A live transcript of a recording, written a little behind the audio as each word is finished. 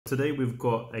Today we've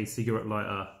got a cigarette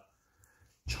lighter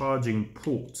charging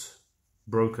port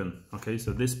broken. Okay,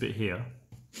 so this bit here,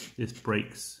 this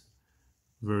breaks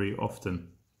very often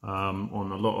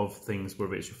on a lot of things,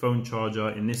 whether it's your phone charger.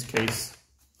 In this case,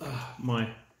 my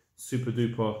super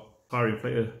duper tire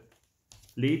inflator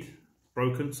lead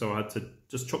broken, so I had to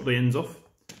just chop the ends off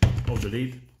of the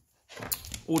lead.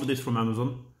 Ordered this from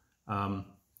Amazon.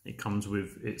 It comes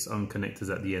with its own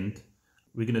connectors at the end.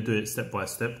 We're going to do it step by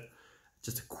step.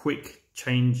 Just a quick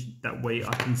change, that way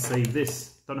I can save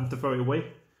this. Don't have to throw it away.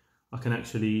 I can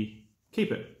actually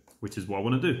keep it, which is what I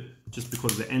want to do. Just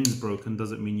because the end's broken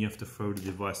doesn't mean you have to throw the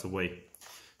device away.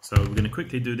 So we're going to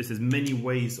quickly do this. There's many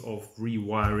ways of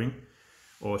rewiring,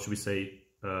 or should we say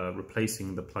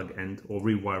replacing the plug end, or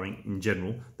rewiring in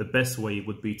general. The best way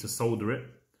would be to solder it.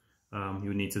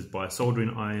 You need to buy a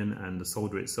soldering iron and the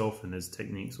solder itself, and there's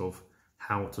techniques of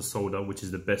how to solder, which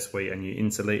is the best way, and you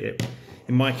insulate it.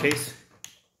 In my case,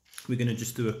 we're going to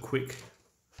just do a quick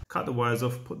cut the wires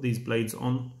off, put these blades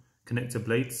on, connector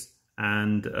blades,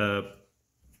 and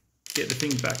get the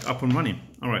thing back up and running.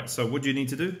 All right, so what do you need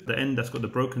to do? The end that's got the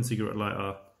broken cigarette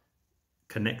lighter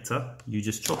connector, you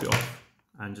just chop it off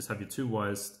and just have your two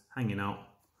wires hanging out.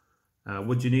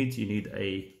 What do you need? You need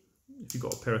if you've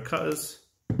got a pair of cutters,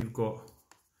 you've got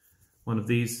one of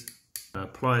these.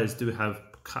 Pliers do have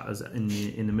cutters in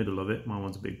the middle of it. My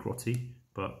one's a bit grotty,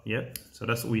 but yeah, so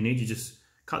that's all you need. You just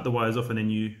cut the wires off and then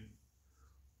you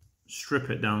strip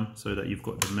it down so that you've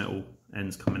got the metal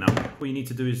ends coming out. What you need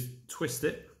to do is twist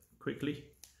it quickly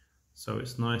so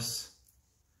it's nice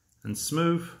and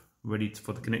smooth, ready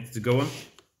for the connector to go on.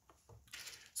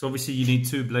 So obviously you need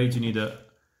two blades. You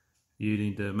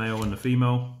need the male and the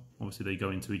female. Obviously they go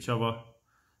into each other,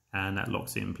 and that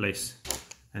locks it in place.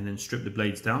 And then strip the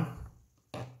blades down.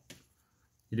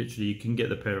 You can get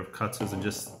the pair of cutters and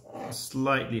just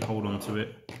slightly hold on to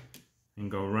it and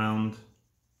go around.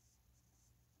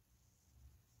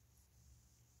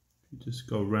 You just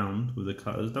go around with the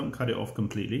cutters, don't cut it off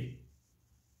completely.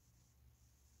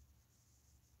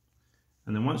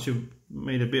 And then once you've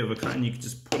made a bit of a cut, and you can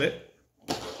just pull it.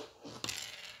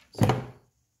 So, got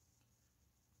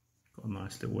a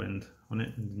nice little end on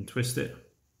it, and then twist it.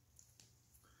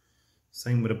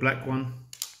 Same with the black one.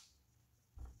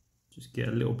 Just get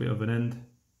a little bit of an end.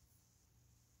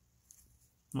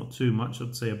 Not too much,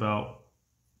 I'd say about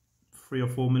 3 or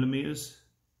 4 millimeters.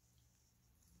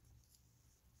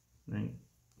 Then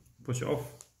push it off.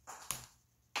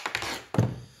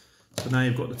 So now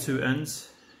you've got the two ends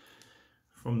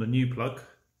from the new plug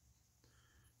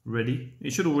ready.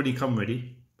 It should already come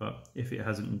ready, but if it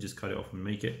hasn't, you just cut it off and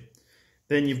make it.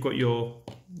 Then you've got your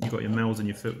males and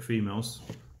your female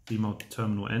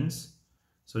terminal ends.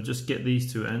 So just get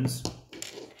these two ends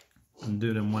and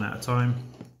do them one at a time.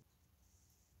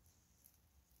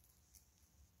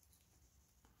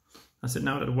 That's it.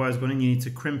 Now that the wire's gone in, you need to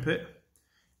crimp it.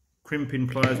 Crimping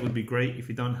pliers would be great. If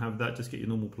you don't have that, just get your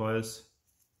normal pliers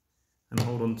and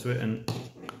hold on to it and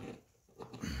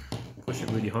push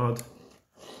it really hard.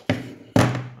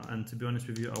 And to be honest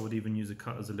with you, I would even use the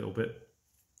cutters a little bit,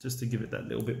 just to give it that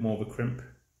little bit more of a crimp.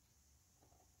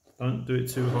 Don't do it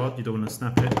too hard, you don't want to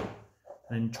snap it.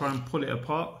 And try and pull it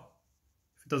apart.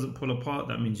 If it doesn't pull apart,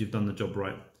 that means you've done the job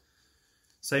right.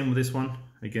 Same with this one.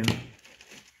 Again,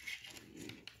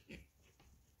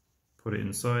 put it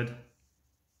inside,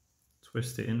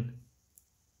 twist it in.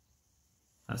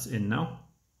 That's in now.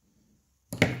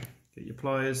 Get your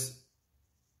pliers,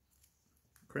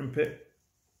 crimp it.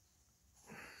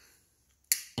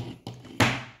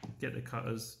 Get the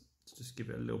cutters to just give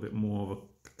it a little bit more of a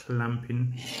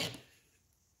clamping.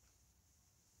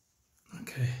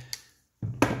 Okay,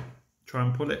 try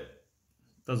and pull it.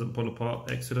 Doesn't pull apart,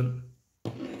 excellent.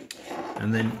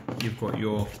 And then you've got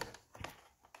your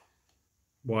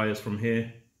wires from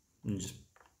here, and just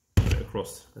put it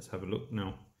across. Let's have a look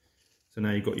now. So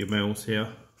now you've got your males here,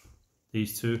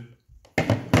 these two,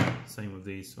 same with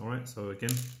these. All right, so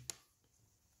again,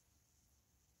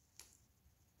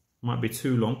 might be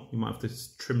too long, you might have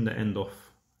to trim the end off.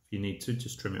 If you need to,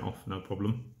 just trim it off, no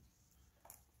problem.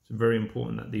 It's very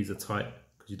important that these are tight,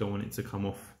 because you don't want it to come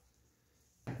off.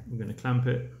 We're going to clamp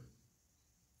it.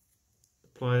 The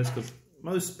pliers, because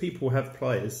most people have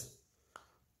pliers.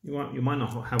 You might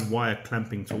not have wire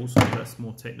clamping tools, so that's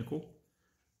more technical.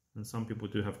 And some people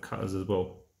do have cutters as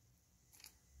well.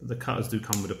 But the cutters do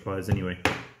come with the pliers anyway.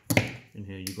 In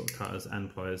here you've got cutters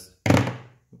and pliers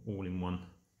all in one.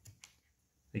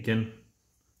 Again,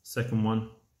 second one.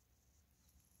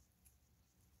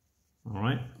 All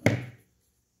right.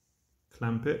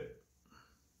 Clamp it.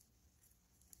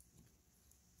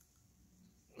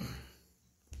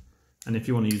 And if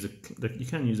you want to use you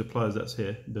can use the pliers that's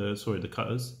here, the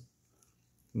cutters.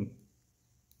 You can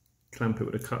clamp it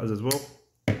with the cutters as well.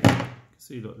 You can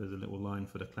see, look, there's a little line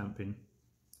for the clamping.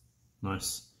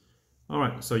 Nice. All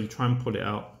right, so you try and pull it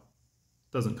out.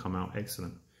 Doesn't come out.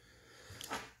 Excellent.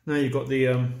 Now you've got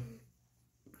the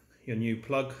your new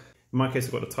plug. In my case,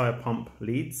 I've got the tyre pump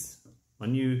leads, my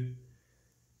new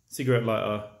cigarette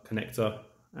lighter connector,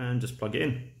 and just plug it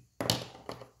in.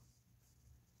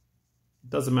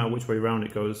 Doesn't matter which way around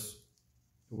it goes,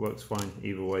 it works fine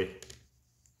either way.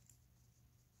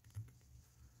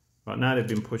 Right, now they've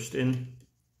been pushed in.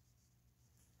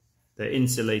 They're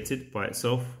insulated by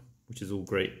itself, which is all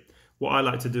great. What I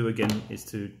like to do again is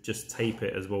to just tape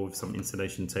it as well with some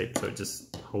insulation tape, so it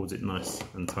just holds it nice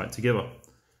and tight together.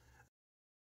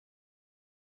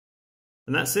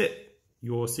 And that's it.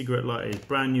 Your cigarette lighter is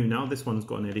brand new now. This one's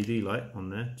got an LED light on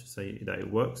there to say that it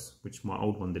works, which my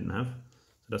old one didn't have.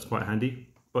 So that's quite handy.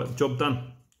 But job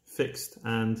done, fixed,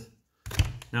 and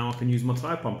now I can use my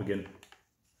tyre pump again.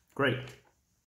 Great.